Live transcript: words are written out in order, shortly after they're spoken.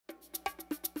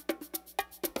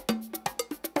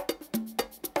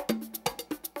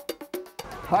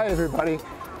Hi everybody,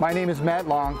 my name is Matt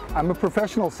Long. I'm a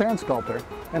professional sand sculptor,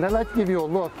 and I'd like to give you a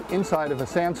look inside of a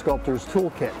sand sculptor's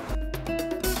toolkit.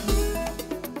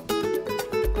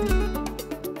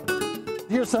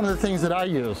 Here's some of the things that I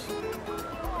use.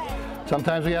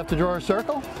 Sometimes we have to draw a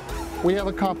circle. We have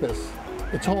a compass.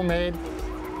 It's homemade.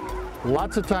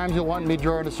 Lots of times you'll want me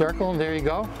drawing a circle, and there you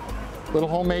go. Little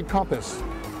homemade compass.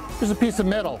 Here's a piece of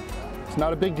metal. It's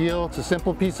not a big deal. It's a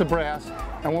simple piece of brass.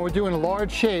 And when we're doing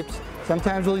large shapes,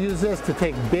 sometimes we'll use this to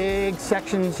take big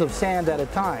sections of sand at a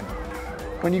time.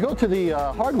 When you go to the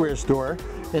hardware store,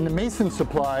 in the mason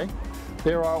supply,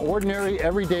 there are ordinary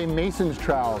everyday mason's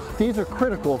trowels. These are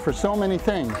critical for so many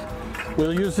things.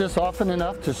 We'll use this often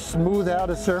enough to smooth out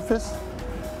a surface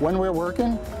when we're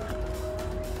working.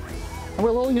 And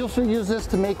we'll also use this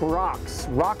to make rocks,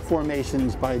 rock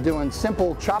formations by doing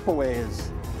simple chop-aways.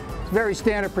 It's a very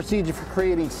standard procedure for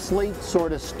creating slate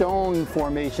sort of stone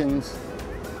formations.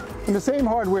 In the same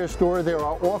hardware store, there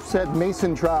are offset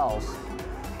mason trowels.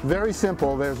 Very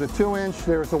simple. There's a 2-inch,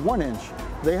 there's a 1-inch.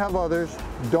 They have others.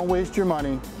 Don't waste your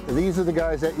money. These are the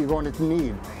guys that you're going to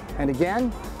need. And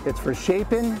again, it's for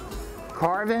shaping,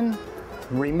 carving,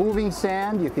 removing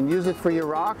sand. You can use it for your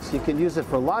rocks. You can use it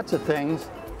for lots of things.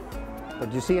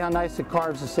 But you see how nice it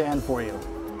carves the sand for you.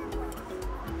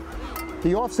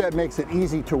 The offset makes it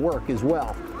easy to work as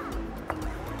well.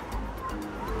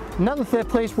 Another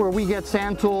place where we get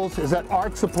sand tools is at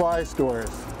art supply stores.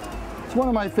 It's one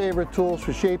of my favorite tools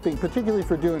for shaping, particularly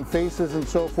for doing faces and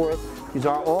so forth. These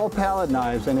are all palette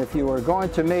knives, and if you are going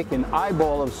to make an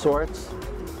eyeball of sorts,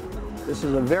 this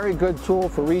is a very good tool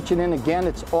for reaching in. Again,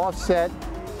 it's offset.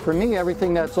 For me,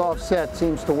 everything that's offset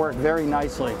seems to work very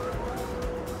nicely.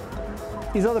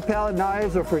 These other palette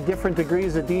knives are for different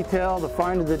degrees of detail. The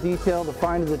finer the detail, the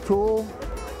finer the tool.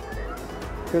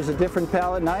 Here's a different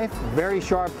palette knife, very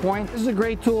sharp point. This is a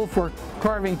great tool for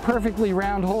carving perfectly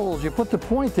round holes. You put the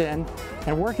point in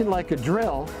and work it like a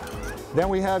drill. Then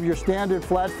we have your standard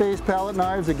flat face palette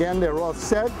knives. Again, they're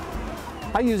offset.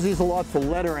 I use these a lot for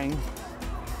lettering.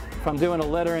 If I'm doing a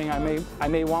lettering, I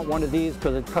may want one of these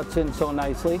because it cuts in so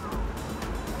nicely.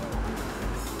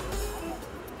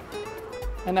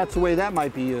 And that's the way that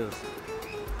might be used.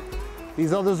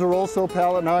 These others are also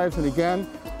palette knives, and again,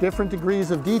 different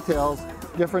degrees of details,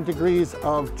 different degrees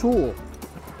of tool.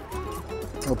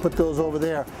 I'll put those over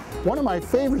there. One of my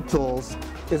favorite tools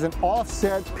is an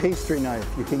offset pastry knife.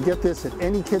 You can get this at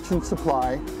any kitchen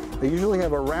supply. They usually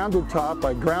have a rounded top.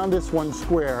 I ground this one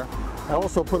square. I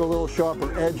also put a little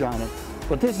sharper edge on it.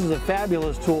 But this is a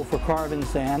fabulous tool for carving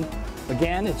sand.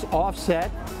 Again, it's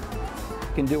offset.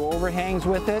 You can do overhangs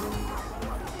with it.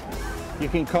 You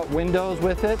can cut windows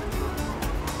with it.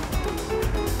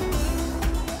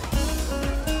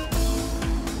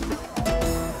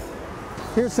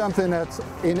 Here's something that's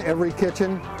in every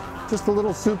kitchen, just a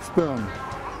little soup spoon.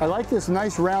 I like this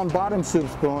nice round bottom soup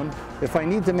spoon. If I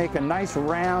need to make a nice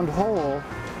round hole,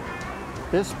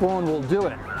 this spoon will do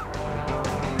it.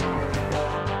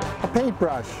 A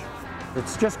paintbrush.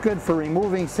 It's just good for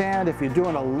removing sand if you're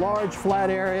doing a large flat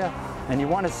area and you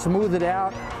want to smooth it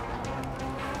out.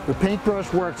 The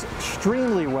paintbrush works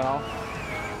extremely well.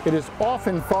 It is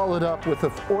often followed up with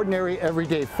an ordinary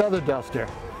everyday feather duster.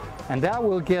 And that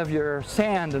will give your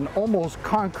sand an almost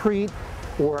concrete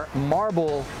or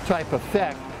marble type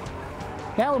effect.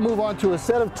 Now we'll move on to a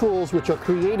set of tools which are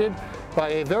created by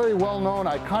a very well-known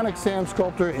iconic sand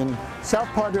sculptor in South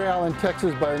Padre Island,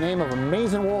 Texas by the name of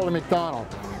Amazing Walter McDonald.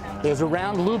 There's a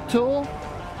round loop tool,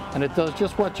 and it does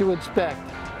just what you would expect.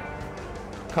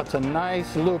 Cuts a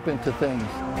nice loop into things.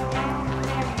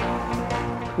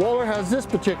 Walter has this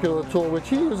particular tool which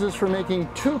he uses for making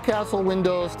 2 castle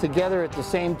windows together at the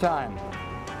same time.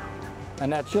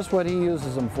 And that's just what he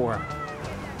uses them for.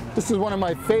 This is one of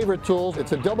my favorite tools.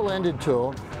 It's a double-ended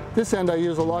tool. This end I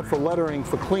use a lot for lettering,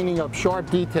 for cleaning up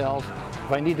sharp details.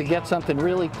 If I need to get something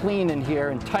really clean in here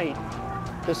and tight,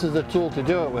 this is the tool to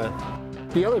do it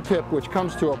with. The other tip, which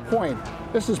comes to a point,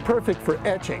 this is perfect for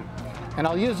etching. And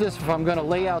I'll use this if I'm going to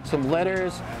lay out some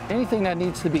letters, anything that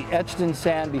needs to be etched in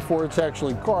sand before it's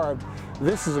actually carved.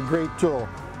 This is a great tool.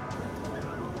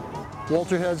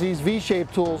 Walter has these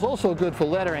V-shaped tools, also good for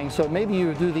lettering, so maybe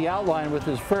you do the outline with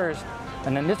this first,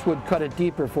 and then this would cut it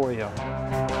deeper for you.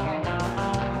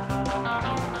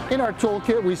 In our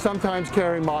toolkit, we sometimes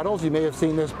carry models. You may have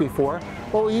seen this before.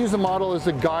 Well, we use a model as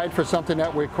a guide for something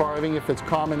that we're carving if it's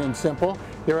common and simple.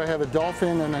 Here I have a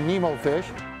dolphin and a Nemo fish.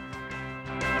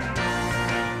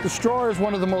 The straw is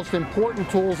one of the most important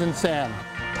tools in sand.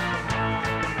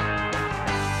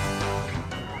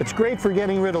 It's great for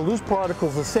getting rid of loose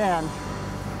particles of sand,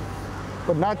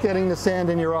 but not getting the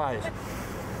sand in your eyes.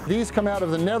 These come out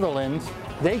of the Netherlands.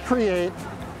 They create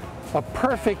a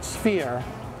perfect sphere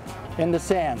in the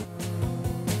sand.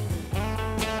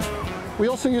 We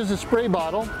also use a spray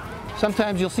bottle.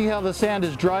 Sometimes you'll see how the sand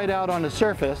is dried out on the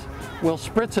surface. We'll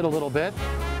spritz it a little bit.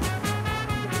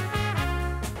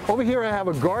 Over here I have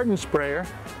a garden sprayer,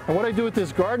 and what I do with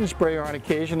this garden sprayer on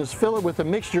occasion is fill it with a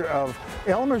mixture of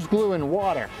Elmer's glue and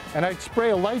water, and I spray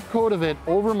a light coat of it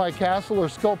over my castle or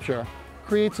sculpture.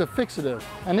 Creates a fixative,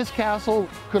 and this castle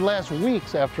could last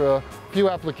weeks after a few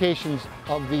applications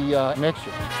of the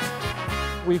mixture.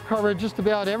 We've covered just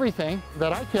about everything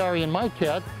that I carry in my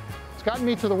kit. It's gotten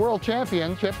me to the World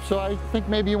Championship, so I think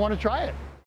maybe you want to try it.